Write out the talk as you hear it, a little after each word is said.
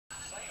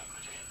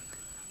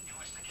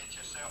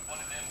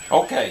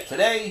Okay,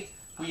 today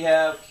we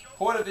have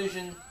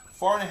Portavision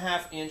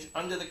 4.5-inch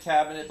under the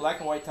cabinet black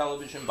and white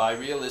television by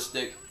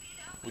Realistic,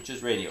 which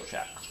is Radio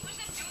Shack.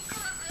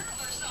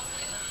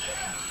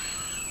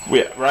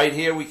 Right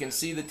here we can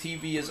see the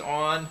TV is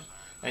on,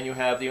 and you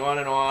have the on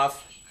and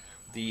off,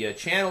 the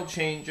channel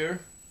changer,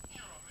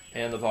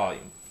 and the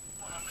volume.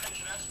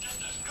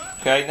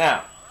 Okay,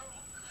 now,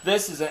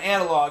 this is an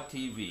analog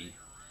TV,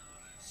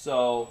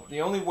 so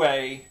the only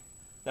way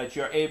that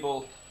you're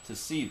able to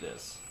see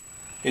this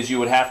is you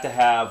would have to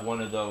have one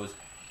of those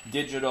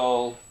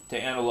digital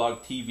to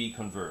analog TV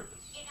converters.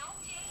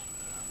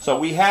 So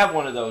we have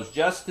one of those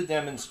just to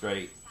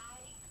demonstrate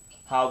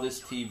how this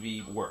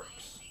TV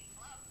works.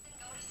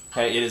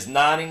 Okay, it is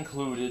not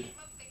included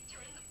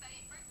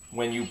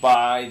when you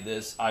buy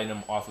this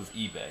item off of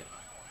eBay.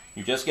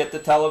 You just get the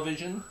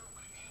television,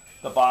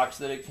 the box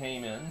that it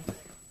came in,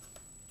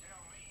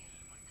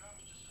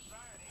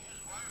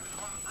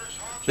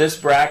 this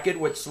bracket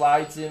which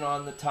slides in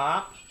on the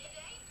top,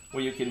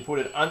 where you can put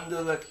it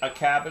under a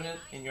cabinet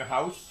in your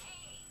house,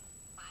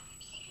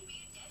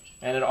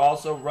 and it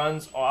also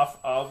runs off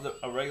of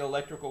a regular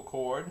electrical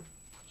cord,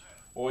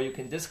 or you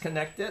can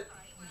disconnect it,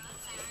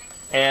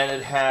 and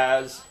it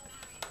has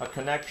a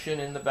connection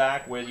in the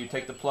back where you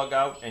take the plug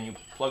out and you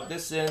plug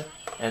this in,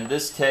 and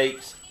this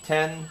takes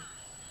 10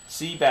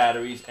 C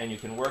batteries, and you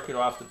can work it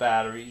off the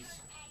batteries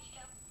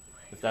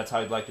if that's how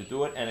you'd like to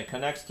do it, and it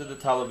connects to the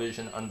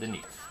television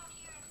underneath.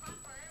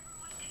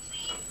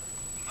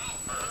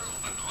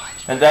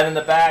 And then in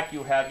the back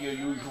you have your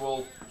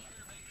usual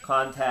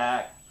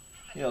contact,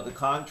 you know, the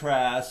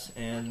contrast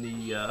and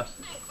the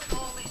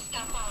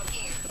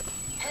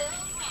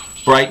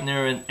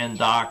brightener and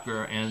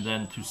darker, and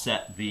then to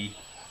set the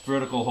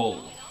vertical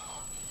hold.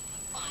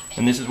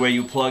 And this is where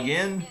you plug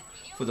in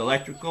for the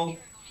electrical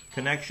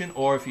connection,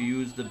 or if you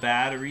use the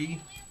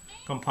battery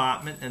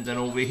compartment, and then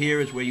over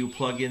here is where you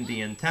plug in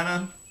the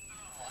antenna,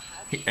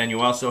 and you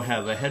also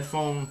have a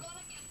headphone.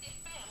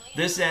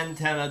 This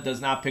antenna does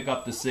not pick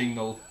up the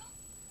signal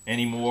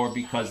anymore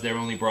because they're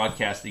only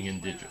broadcasting in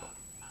digital.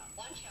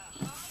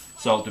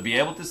 So to be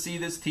able to see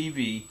this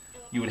TV,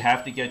 you would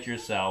have to get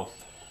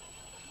yourself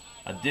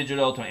a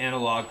digital to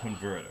analog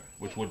converter,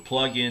 which would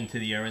plug into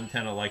your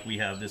antenna like we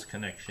have this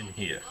connection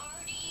here.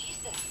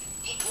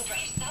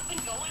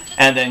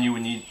 And then you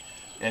need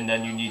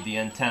the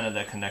antenna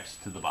that connects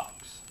to the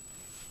box.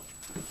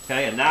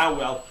 Okay, and now,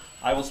 well,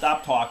 I will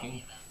stop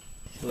talking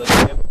so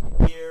that you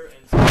can hear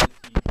and see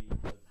the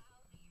TV,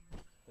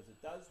 because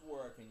it does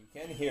work and you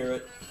can hear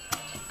it.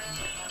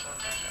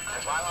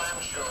 While I'm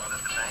sure that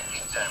the bank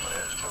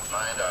examiners will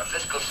find our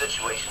fiscal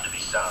situation to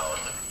be sound,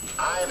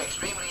 I am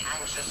extremely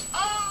anxious.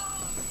 Oh,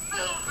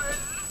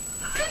 Milford!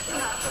 It's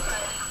not the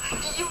bank.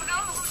 You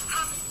know who's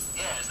coming?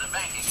 Yes, the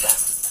bank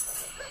examiner.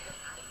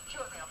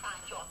 Sure they'll find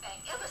your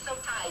bank ever so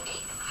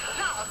tidy.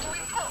 Now to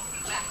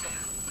important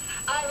matters.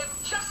 I have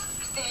just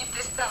received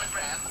this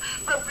telegram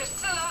from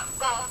Priscilla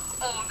Ralph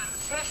Alden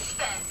Smith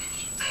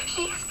Standish.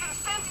 She has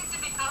consented to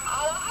become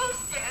our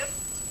house guest.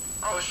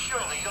 Oh,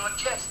 surely you're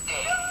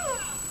jesting.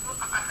 No.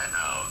 I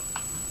know.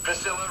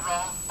 Priscilla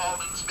Ralph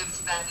Alden Smith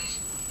Standish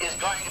is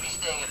going to be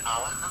staying at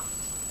our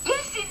house.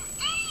 Yes,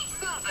 indeed,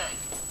 Milford.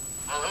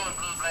 Well, who in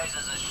blue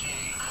blazes is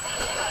she?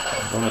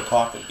 I'm going to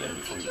talk again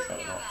before you shut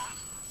it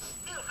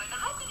off. Milford,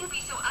 how can you be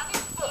so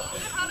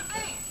uninformed about a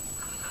bank?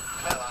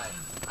 Well,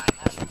 I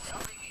have you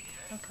helping me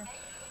here.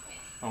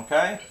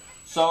 Okay,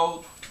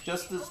 so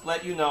just to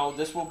let you know,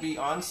 this will be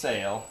on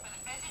sale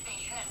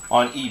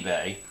on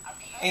eBay,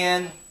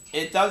 and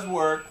it does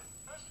work.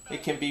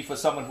 It can be for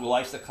someone who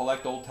likes to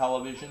collect old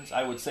televisions.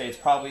 I would say it's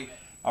probably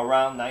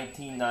around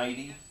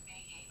 1990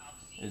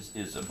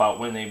 is about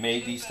when they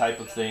made these type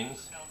of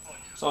things.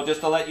 So just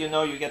to let you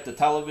know, you get the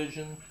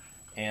television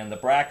and the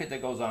bracket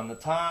that goes on the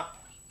top,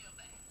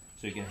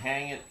 so you can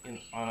hang it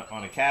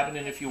on a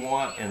cabinet if you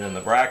want, and then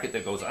the bracket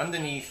that goes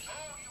underneath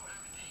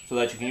so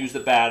that you can use the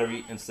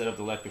battery instead of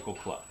the electrical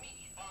plug.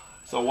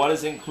 So what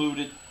is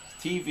included?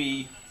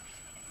 TV,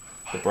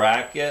 the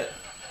bracket,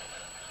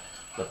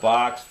 the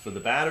box for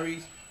the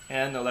batteries,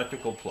 and the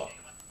electrical plug.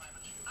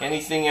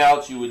 Anything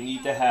else, you would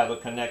need to have a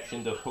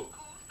connection to hook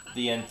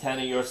the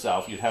antenna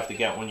yourself. You'd have to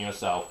get one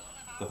yourself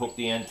to hook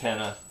the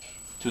antenna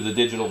to the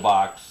digital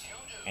box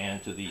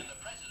and to the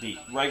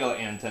regular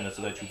antenna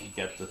so that you can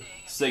get the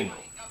signal.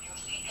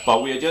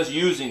 But we are just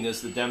using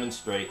this to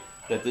demonstrate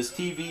that this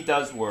TV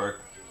does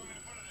work,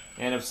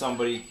 and if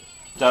somebody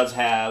does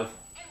have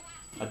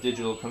a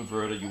digital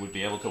converter, you would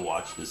be able to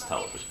watch this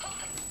television.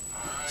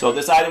 So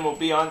this item will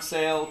be on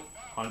sale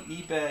on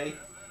eBay,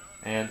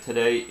 and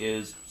today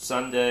is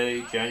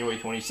Sunday, January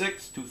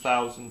 26,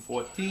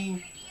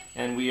 2014,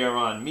 and we are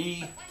on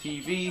Me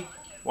TV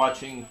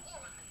watching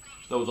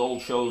those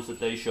old shows that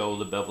they show,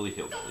 the Beverly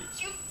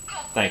Hillbillies.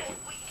 Thank you.